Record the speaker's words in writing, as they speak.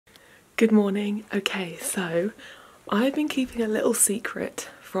Good morning. Okay, so I've been keeping a little secret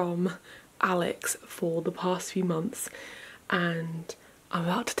from Alex for the past few months and I'm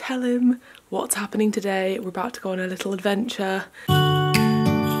about to tell him what's happening today. We're about to go on a little adventure.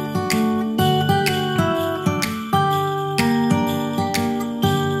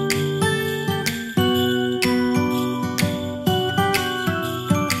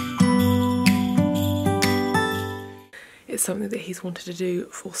 It's something that he's wanted to do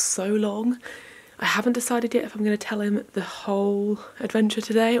for so long. I haven't decided yet if I'm going to tell him the whole adventure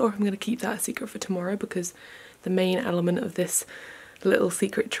today or if I'm going to keep that a secret for tomorrow, because the main element of this little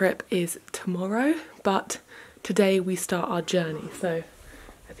secret trip is tomorrow, but today we start our journey. So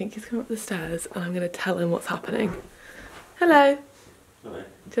I think he's come up the stairs and I'm going to tell him what's happening. Hello. Hello.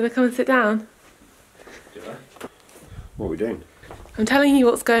 Do you want to come and sit down? Do I? What are we doing? I'm telling you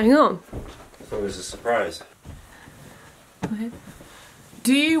what's going on. I thought it was a surprise. Okay.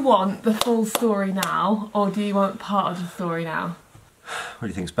 Do you want the full story now or do you want part of the story now? What do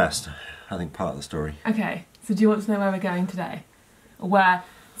you think's best? I think part of the story. Okay, so do you want to know where we're going today? Or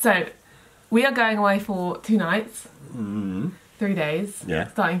so we are going away for 2 nights, 3 days,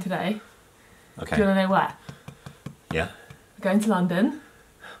 starting today. Okay. Do you want to know where? Yeah. We're going to London.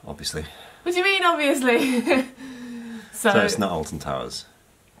 Obviously. What do you mean, obviously? so it's not Alton Towers?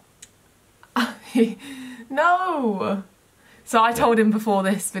 No! So I told him before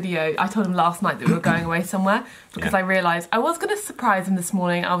this video, I told him last night that we were going away somewhere because I realised I was going to surprise him this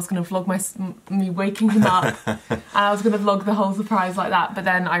morning. I was going to vlog me waking him up and I was going to vlog the whole surprise like that, but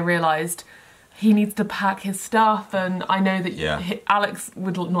then I realised he needs to pack his stuff and I know that Alex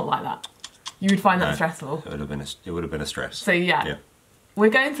would not like that. You would find that stressful. It would have been a stress. So yeah. We're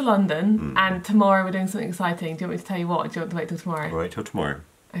going to London and tomorrow we're doing something exciting. Do you want me to tell you what or do you want to wait till tomorrow? We'll wait till tomorrow.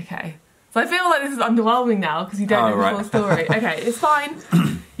 Okay. So I feel like this is underwhelming now because you don't know the full story. Okay, it's fine.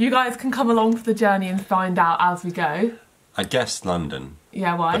 You guys can come along for the journey and find out as we go. I guessed London.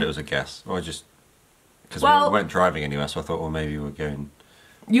 Yeah, why? But it was a guess. Or just because we weren't driving anywhere, so I thought, well, maybe we're going.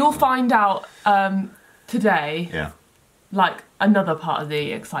 You'll find out today. Yeah. Like another part of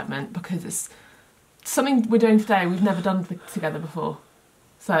the excitement because it's something we're doing today we've never done together before.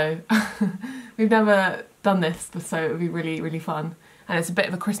 So we've never done this, so it would be really, really fun. And it's a bit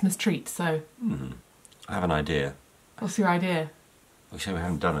of a Christmas treat, so... I have an idea. What's your idea? We say we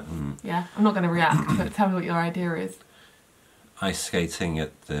haven't done it. Yeah, I'm not going to react, but tell me what your idea is. Ice skating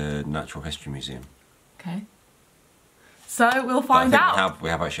at the Natural History Museum. Okay. So, we'll find out. We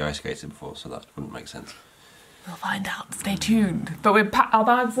have actually ice skated before, so that wouldn't make sense. We'll find out. Stay tuned. But our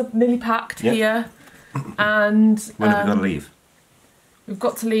bags are nearly packed here. And... When have we got to leave? We've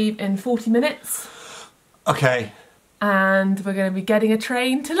got to leave in 40 minutes. Okay. And we're going to be getting a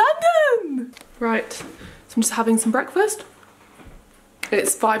train to London! Right, so I'm just having some breakfast.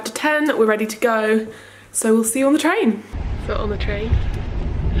 It's 5 to 10, we're ready to go. So we'll see you on the train. So on the train,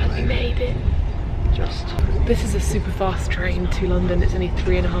 we made it. This is a super fast train to London, it's only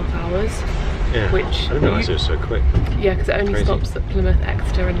 3.5 hours. Yeah, which I didn't realise it was so quick. Yeah, because it only stops at Plymouth,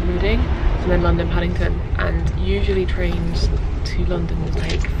 Exeter and Reading, and then London, Paddington. And usually trains to London will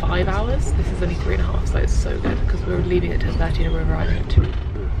take 5 hours. This is only 3.5, so it's so good because we're leaving at 10:30 and we're arriving at 2.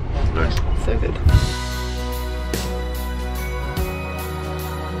 Nice. So good.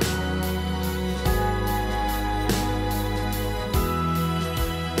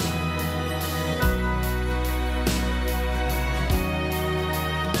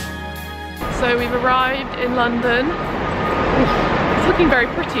 So we've arrived in London. It's looking very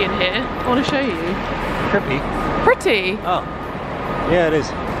pretty in here. I want to show you. Pretty? Pretty? Oh. Yeah, it is.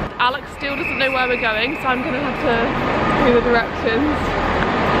 Alex still doesn't know where we're going, so I'm going to have to do the directions.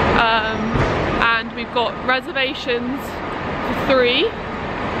 And we've got reservations for 3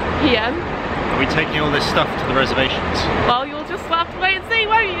 PM. Are we taking all this stuff to the reservations? Well, you'll just have to wait and see,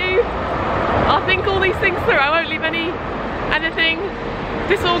 won't you? I'll think all these things through. I won't leave anything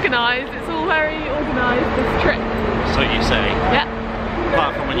disorganised. It's all very organised, this trip. So you say? Yeah.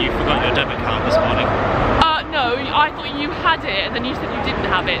 Apart from when you forgot your debit card this morning. No, I thought you had it and then you said you didn't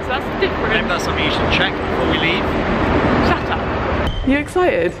have it, so that's different. Maybe that's something you should check before we leave. Shut up. Are you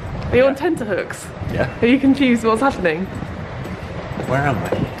excited? Are you on tenterhooks? Yeah. Are you confused what's happening? Where am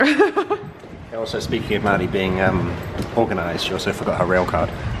I? Also, speaking of Maddie being organised, she also forgot her rail card.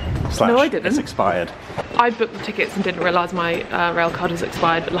 No, I didn't. It's expired. I booked the tickets and didn't realise my rail card was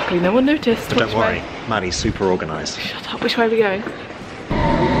expired, but luckily no one noticed. But don't worry, Maddie's super organised. Shut up, which way are we going?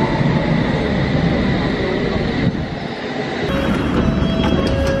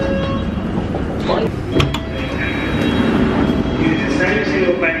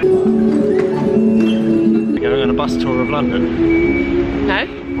 We're going on a bus tour of London. No.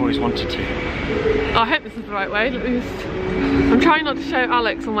 Or always wanted to. I hope this is the right way. Let me just... I'm trying not to show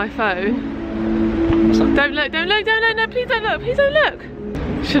Alex on my phone. What's that? Don't look, don't look, don't look, no, please don't look, please don't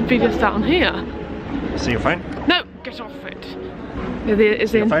look. Should be just down here. See your phone? No, get off it.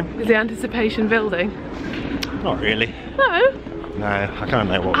 Is the anticipation building? Not really. No. No, I kind of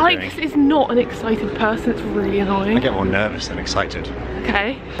know what we're Alex doing. is not an excited person, it's really annoying. I get more nervous than excited.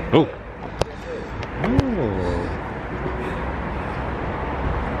 Okay. Oh.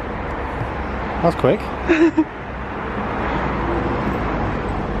 That's quick.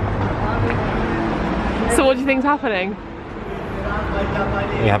 So what do you think's happening?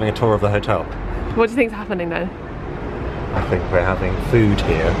 Are you having a tour of the hotel? What do you think's happening then? I think we're having food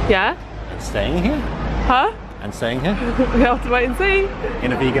here. Yeah? And staying here? Huh? And staying here? We have to wait and see.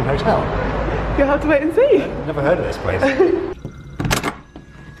 In a vegan hotel? You'll have to wait and see. Never heard of this place.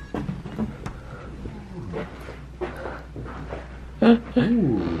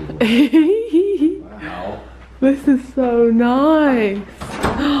 Wow. This is so nice.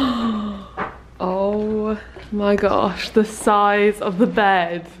 Oh my gosh, the size of the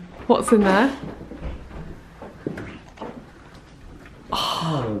bed. What's in there?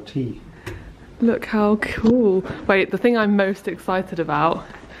 Oh, tea. Look how cool. Wait, the thing I'm most excited about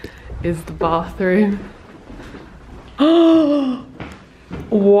is the bathroom. Oh,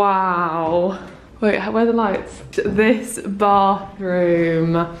 wow. Wait, where are the lights? This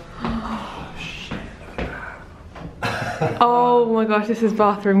bathroom. Oh my gosh, this is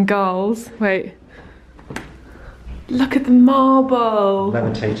bathroom goals. Wait. Look at the marble.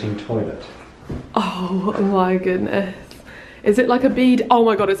 Levitating toilet. Oh my goodness. Is it like a bidet? Oh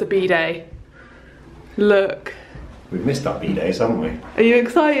my god, it's a bidet. Look. We've missed our B-days, haven't we? Are you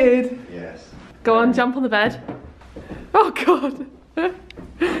excited? Yes. Go on, jump on the bed. Oh god.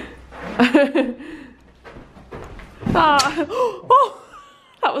 Ah. Oh,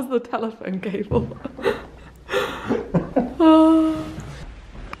 that was the telephone cable.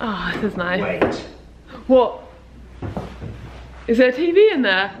 Oh, this is nice. Wait. What? Is there a TV in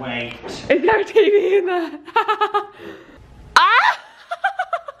there? Wait. Is there a TV in there? Ah!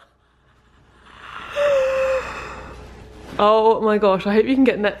 Oh my gosh, I hope you can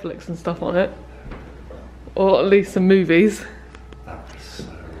get Netflix and stuff on it. Or at least some movies. That would be so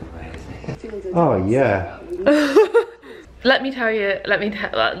amazing. Oh yeah. Let me tell you,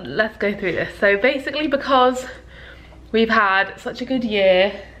 let's go through this. So basically, because we've had such a good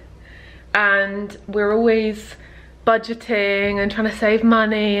year and we're always budgeting and trying to save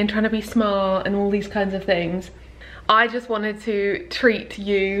money and trying to be smart and all these kinds of things, I just wanted to treat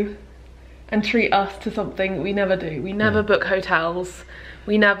you and treat us to something we never do. We never book hotels.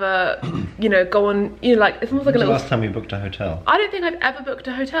 We never, you know, go on, you know, like, it's almost like a little... Last time we booked a hotel? I don't think I've ever booked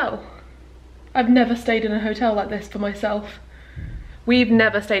a hotel. I've never stayed in a hotel like this for myself. We've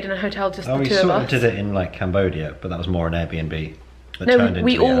never stayed in a hotel just the two of us. We sort of did it in like Cambodia, but that was more an Airbnb. No,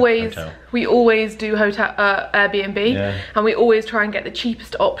 we always do hotel Airbnb, and we always try and get the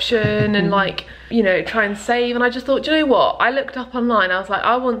cheapest option and like, you know, try and save. And I just thought, do you know what? I looked up online. I was like,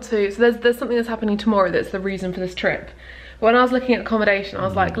 I want to. So there's something that's happening tomorrow that's the reason for this trip. When I was looking at accommodation, I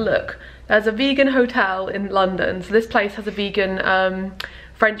was like, look, there's a vegan hotel in London. So this place has a vegan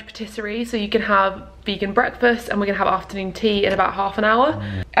French patisserie, so you can have vegan breakfast and we're gonna have afternoon tea in about half an hour.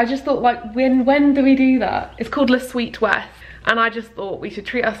 I just thought, like, when do we do that? It's called Le Suite West. And I just thought we should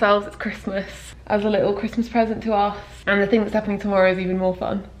treat ourselves, it's Christmas, as a little Christmas present to us. And the thing that's happening tomorrow is even more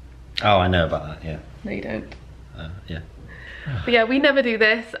fun. Oh, I know about that, yeah. No, you don't. Yeah. But yeah, we never do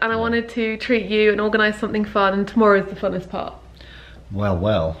this, and I wanted to treat you and organise something fun, and tomorrow's the funnest part. Well,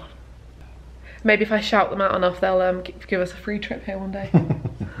 well. Maybe if I shout them out enough, they'll give us a free trip here one day.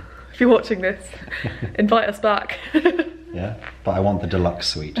 If you're watching this, invite us back. Yeah, but I want the deluxe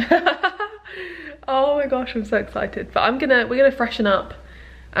suite. Oh my gosh, I'm so excited. But we're gonna freshen up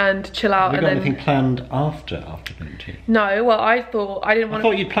and chill out. Have you got anything planned after afternoon tea? No, well, I thought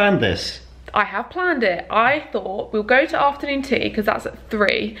you planned this. I have planned it. I thought we'll go to afternoon tea because that's at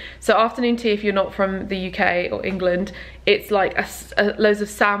 3. So afternoon tea, if you're not from the UK or England, it's like loads of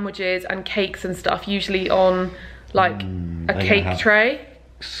sandwiches and cakes and stuff, usually on like a cake tray.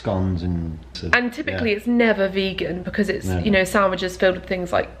 Scones and typically it's never vegan because it's you know, sandwiches filled with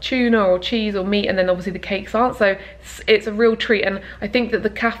things like tuna or cheese or meat, and then obviously the cakes aren't, so it's a real treat. And I think that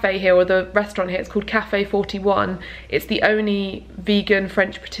the cafe here, or the restaurant here, it's called Cafe 41. It's the only vegan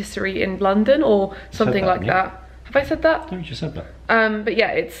French patisserie in London or something like that. Have I said that? No, you just said that. But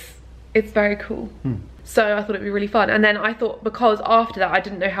yeah, it's very cool. So I thought it'd be really fun. And then I thought, because after that I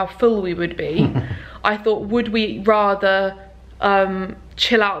didn't know how full we would be, I thought, would we rather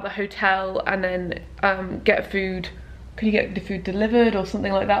chill out at the hotel and then get food Could you get the food delivered or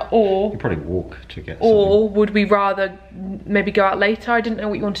something like that? Or you probably walk to get or something. Would we rather maybe go out later? I didn't know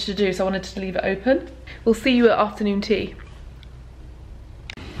what you wanted to do, so I wanted to leave it open. We'll see you at afternoon tea.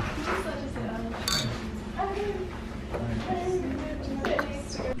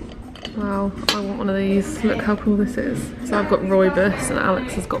 Wow, I want one of these. Look how cool this is. So I've got rooibos and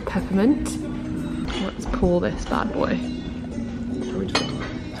Alex has got peppermint. Let's pour this bad boy.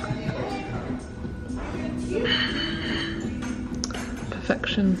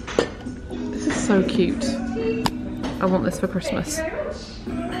 Perfection. This is so cute. I want this for Christmas.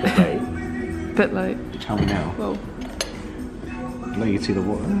 Bit late. Tell me now. Well, let you see the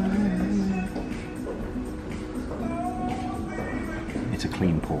water. It's a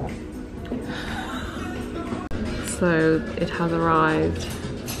clean pour. so it has arrived.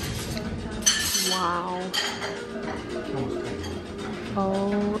 Wow.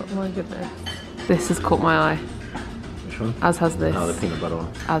 Oh my goodness. This has caught my eye. Which one? As has this. Oh, the peanut butter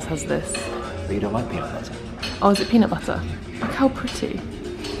one. As has this. But you don't like peanut butter? Oh, is it peanut butter? Look how pretty.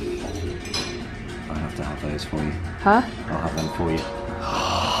 I'll have to have those for you. Huh? I'll have them for you.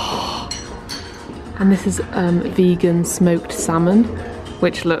 And this is vegan smoked salmon,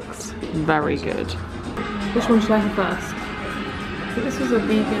 which looks very good. Which one should I have first? I think this was a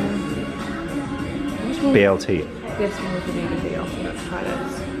vegan... Which one? BLT. This one was a vegan BLT. Let's try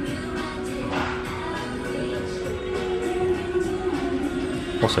this.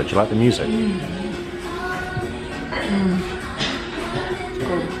 Also, do you like the music?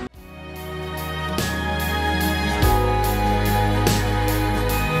 Cool.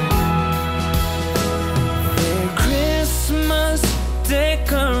 Christmas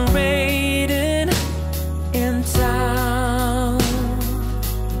decorated in town.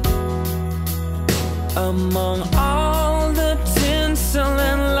 Among all the tinsel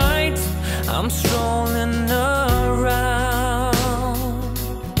and lights, I'm strolling around.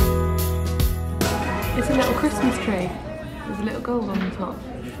 It's a little Christmas tree. There's a little gold on the top.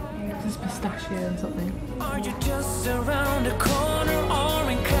 This is pistachio and something. Are you just around the corner or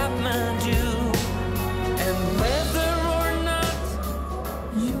in Kathmandu? And whether or not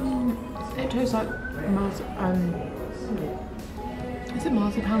It tastes like is it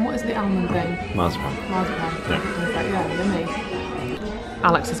marzipan? What is the almond thing? Marzipan. Marzipan. Yeah. Yeah, yummy.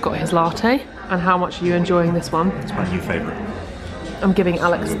 Alex has got his latte. And how much are you enjoying this one? It's my new favourite. I'm giving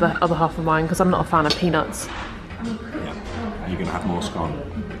Alex the other half of mine because I'm not a fan of peanuts. Yeah. You're going to have more scone.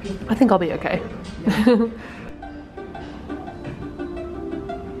 I think I'll be okay.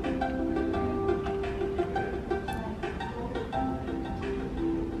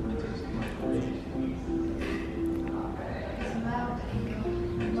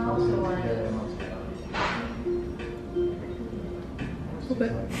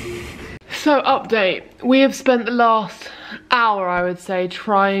 So update, we have spent the last hour, I would say,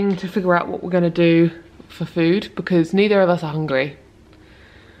 trying to figure out what we're going to do for food because neither of us are hungry.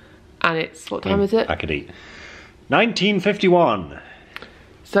 And it's, what time is it? I could eat. 1951.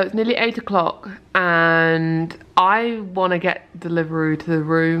 So it's nearly 8 o'clock and I want to get Deliveroo to the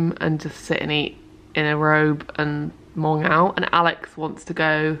room and just sit and eat in a robe and mong out. And Alex wants to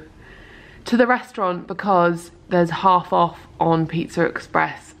go to the restaurant because there's half off on Pizza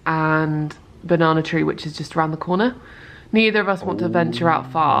Express and Banana Tree, which is just around the corner. Neither of us want to venture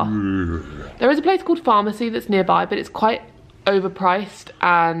out far. There is a place called Pharmacy that's nearby, but it's quite overpriced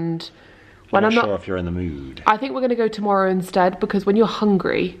and when I'm not sure if you're in the mood. I think we're gonna go tomorrow instead because when you're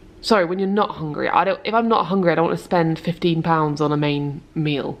hungry, sorry, when you're not hungry, if I'm not hungry, I don't want to spend £15 on a main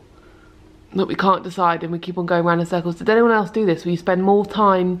meal. Look, we can't decide and we keep on going around in circles. Did anyone else do this? Where you spend more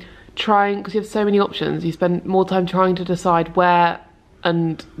time trying, because you have so many options, you spend more time trying to decide where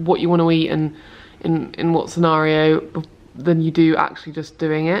and what you want to eat and in what scenario than you do actually just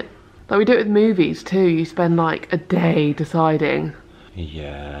doing it. Like we do it with movies too, you spend like a day deciding.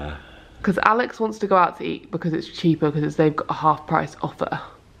 Yeah. Because Alex wants to go out to eat because it's cheaper because they've got a half price offer.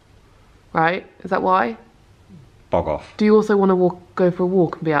 Right? Is that why? Bog off. Do you also want to go for a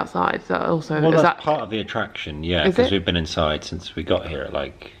walk and be outside? Is that also, Well, is that's that part of the attraction, yeah, Is because it? we've been inside since we got here at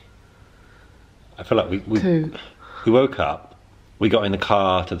like... I feel like we two? woke up, we got in the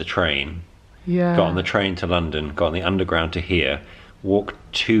car to the train, Yeah. got on the train to London, got on the underground to here, walked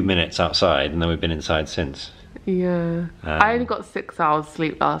 2 minutes outside, and then we've been inside since. Yeah. I only got 6 hours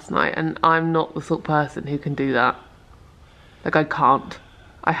sleep last night and I'm not the sort of person who can do that. Like I can't.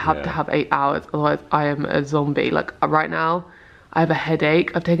 I have to have 8 hours, otherwise I am a zombie. Like right now, I have a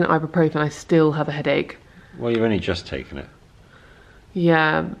headache. I've taken ibuprofen, I still have a headache. Well, you've only just taken it.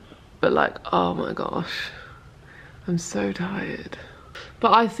 Yeah, but like, oh my gosh. I'm so tired.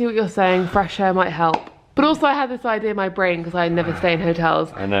 But I see what you're saying, fresh air might help. But also I had this idea in my brain, because I never stay in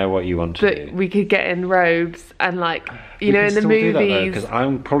hotels, I know what you want to that do. we could get in robes and like, you know, in the movies. Because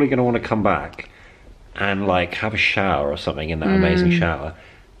I'm probably going to want to come back and like have a shower or something in that amazing shower.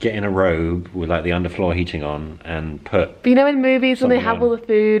 Get in a robe with like the underfloor heating on and put. But you know in movies when they something have on. all the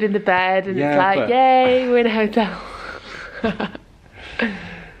food in the bed and Yeah, it's like, but- yay, we're in a hotel.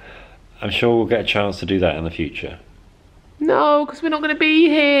 I'm sure we'll get a chance to do that in the future. No, because we're not going to be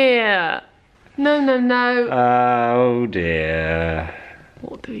here. No, no, no. Oh dear.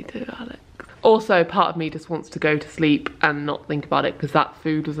 What do we do, Alex? Also, part of me just wants to go to sleep and not think about it, because that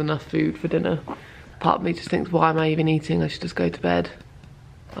food was enough food for dinner. Part of me just thinks, why am I even eating? I should just go to bed.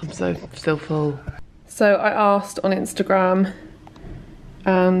 I'm so still full. So I asked on Instagram,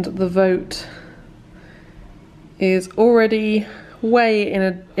 and the vote is already way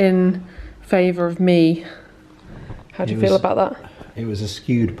in favour of me. How do you feel about that? It was a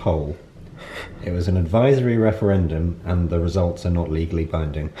skewed poll. It was an advisory referendum and the results are not legally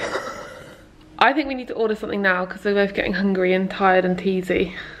binding. I think we need to order something now, because we're both getting hungry and tired and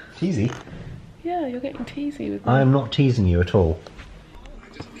teasy. Teasy? Yeah, you're getting teasy with me. I am not teasing you at all.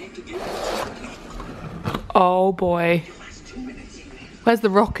 Oh boy. Where's the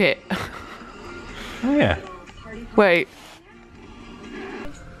rocket? Oh yeah. Wait.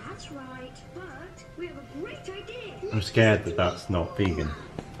 That's right, but we have a great idea. I'm scared that that's not vegan.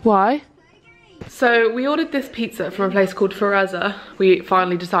 Why? So we ordered this pizza from a place called Foreza. We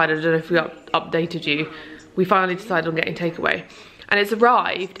finally decided, I don't know if we updated you, we finally decided on getting takeaway. And it's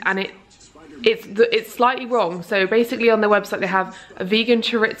arrived and it's slightly wrong. So basically on their website they have a vegan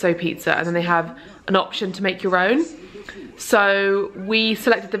chorizo pizza and then they have an option to make your own. So we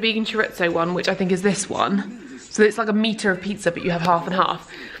selected the vegan chorizo one, which I think is this one. So it's like a meter of pizza, but you have half and half.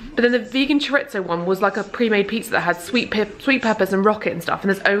 But then the vegan chorizo one was like a pre-made pizza that had sweet peppers and rocket and stuff,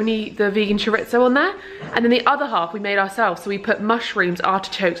 and there's only the vegan chorizo on there. And then the other half we made ourselves, so we put mushrooms,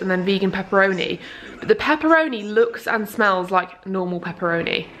 artichokes, and then vegan pepperoni. But the pepperoni looks and smells like normal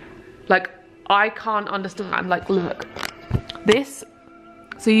pepperoni. Like, I can't understand, like, look. This,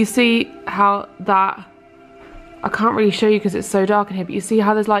 so you see how that, I can't really show you because it's so dark in here, but you see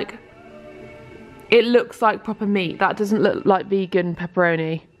how there's like, it looks like proper meat. That doesn't look like vegan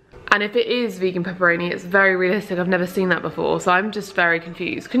pepperoni. And if it is vegan pepperoni, it's very realistic. I've never seen that before, so I'm just very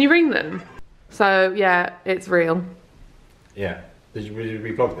confused. Can you ring them? So yeah, it's real. Yeah. Did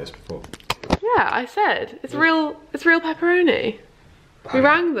we vlog this before? Yeah, I said, it's real pepperoni. We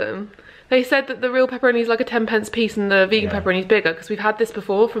rang them. They said that the real pepperoni is like a 10p piece and the vegan pepperoni is bigger, because we've had this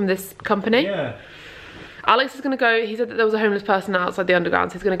before from this company. Yeah. Alex is gonna go, he said that there was a homeless person outside the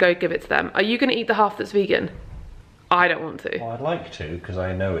underground, so he's gonna go give it to them. Are you gonna eat the half that's vegan? I don't want to. Well, I'd like to, because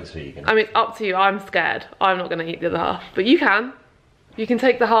I know it's vegan. I mean, it's up to you, I'm scared. I'm not gonna eat the other half, but you can. You can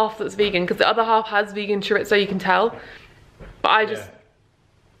take the half that's vegan, because the other half has vegan chorizo, you can tell. But I just,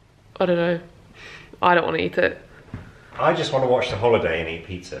 I don't know. I don't wanna eat it. I just want to watch The Holiday and eat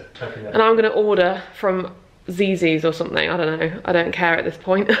pizza. And I'm gonna order from Zzz's or something, I don't know. I don't care at this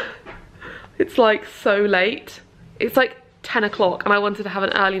point. It's like so late. It's like 10 o'clock and I wanted to have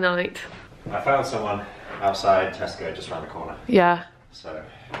an early night. I found someone outside Tesco just around the corner. Yeah, So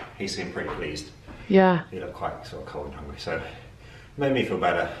he seemed pretty pleased. yeah. He looked quite sort of cold and hungry, so it made me feel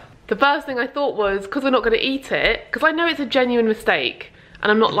better. The first thing I thought was, because we're not gonna eat it, because I know it's a genuine mistake,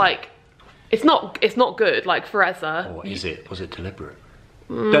 and I'm not like, it's not good, like Foreza. Or is it? Was it deliberate?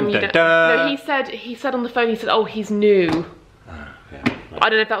 No, he said on the phone, he said, oh, he's new. I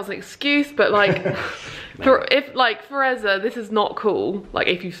don't know if that was an excuse, but like, if like Foreza, this is not cool. Like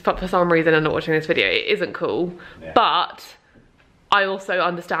if you, for some reason, are not watching this video, it isn't cool. Yeah. But I also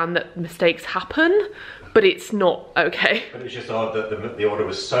understand that mistakes happen, but it's not okay. But it's just odd that the order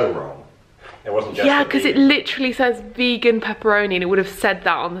was so wrong. It wasn't just Yeah, because it literally says vegan pepperoni and it would have said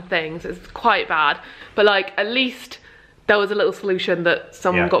that on the thing, so it's quite bad. But like, at least there was a little solution that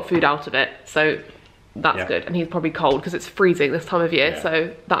someone got food out of it, so that's good. And he's probably cold because it's freezing this time of year,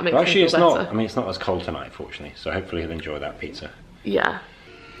 so that makes me feel better. Not, I mean, it's not as cold tonight, fortunately, so hopefully he'll enjoy that pizza. Yeah.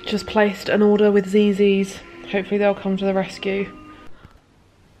 Just placed an order with Zzz's. Hopefully they'll come to the rescue.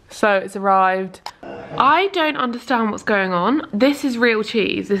 So it's arrived. I don't understand what's going on. This is real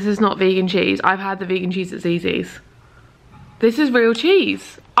cheese. This is not vegan cheese. I've had the vegan cheese at Zzz's. This is real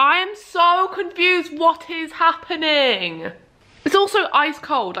cheese. I am so confused. What is happening? It's also ice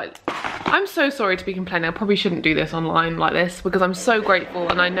cold. I'm so sorry to be complaining. I probably shouldn't do this online like this because I'm so grateful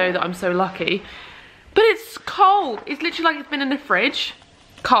and I know that I'm so lucky. But it's cold. It's literally like it's been in the fridge.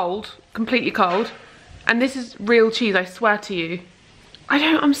 Cold, completely cold. And this is real cheese, I swear to you.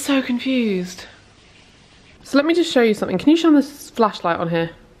 I'm so confused. So let me just show you something. Can you shine this flashlight on here?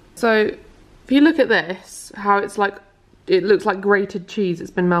 So If you look at this, how it's like, it looks like grated cheese.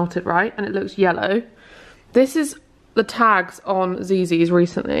 It's been melted, right? And it looks yellow. This is the tags on Zzz's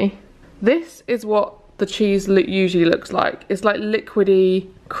recently. This is what the cheese usually looks like. It's like liquidy,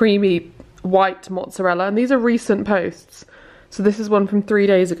 creamy, white mozzarella. And these are recent posts. So this is one from 3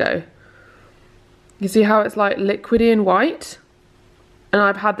 days ago. You see how it's like liquidy and white? And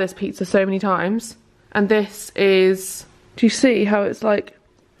I've had this pizza so many times. And this is, do you see how it's like,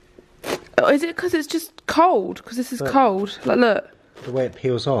 oh, is it because it's just cold? Because this is cold. Like, look. The way it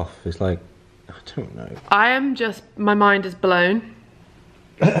peels off is like, I don't know. I am just, my mind is blown.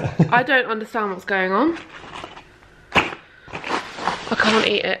 I don't understand what's going on. I can't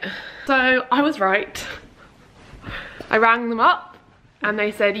eat it. So I was right. I rang them up and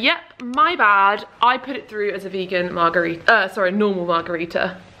they said, yep, my bad. I put it through as a vegan margarita, sorry, normal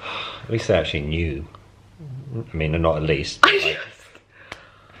margarita. At least they actually knew. I mean, not at least. Like,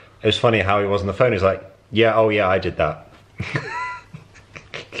 it was funny how he was on the phone. He's like, yeah, oh yeah, I did that.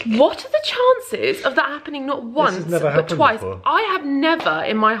 What are the chances of that happening not once, but twice? Before. I have never,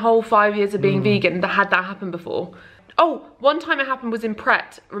 in my whole 5 years of being vegan, had that happen before. Oh, one time it happened was in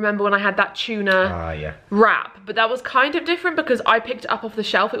Pret. Remember when I had that tuna wrap? But that was kind of different because I picked it up off the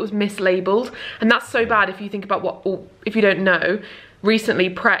shelf. It was mislabeled. And that's so bad if you think about what, or if you don't know. Recently,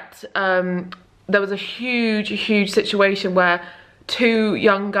 Pret, there was a huge situation where 2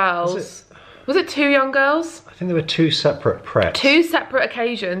 young girls... Was it 2 young girls? I think there were 2 separate Prets. 2 separate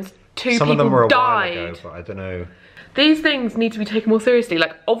occasions. 2 Some people of them were a died. while ago, but I don't know. These things need to be taken more seriously.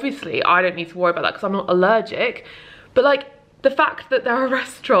 Like, obviously, I don't need to worry about that because I'm not allergic. But, like, the fact that there are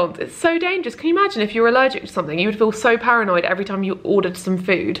restaurants, it's so dangerous. Can you imagine if you're allergic to something? You would feel so paranoid every time you ordered some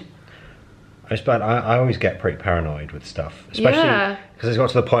food. It's bad. I always get pretty paranoid with stuff. Especially because it's got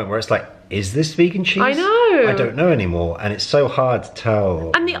to the point where it's like, is this vegan cheese? I know. I don't know anymore. And it's so hard to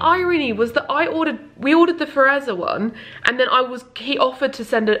tell. And the irony was that we ordered the Fereza one, and then he offered to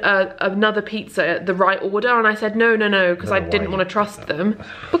send another pizza, the right order, and I said no, because I didn't want to trust them.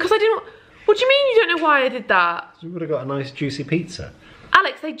 Because I didn't, what do you mean you don't know why I did that? You would have got a nice juicy pizza.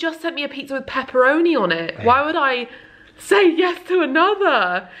 Alex, they just sent me a pizza with pepperoni on it. Why would I say yes to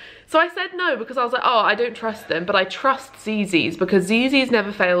another? So I said no because I was like, oh, I don't trust them, but I trust Zzz's because Zzz's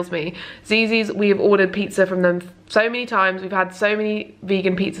never fails me. Zzz's, we have ordered pizza from them so many times. We've had so many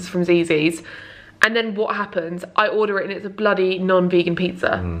vegan pizzas from Zzz's. And then what happens? I order it and it's a bloody non-vegan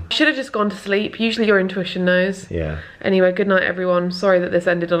pizza. Should have just gone to sleep. Usually your intuition knows. Yeah. Anyway, good night everyone. Sorry that this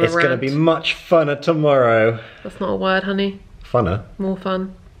ended on a rant. It's going to be much funner tomorrow. That's not a word, honey. Funner? More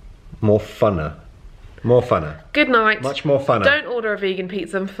fun. More funner. More funner. Good night. Much more funner. Don't order a vegan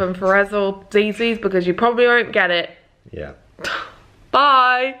pizza from Fereza or Zzz's because you probably won't get it. Yeah.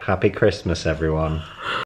 Bye. Happy Christmas, everyone.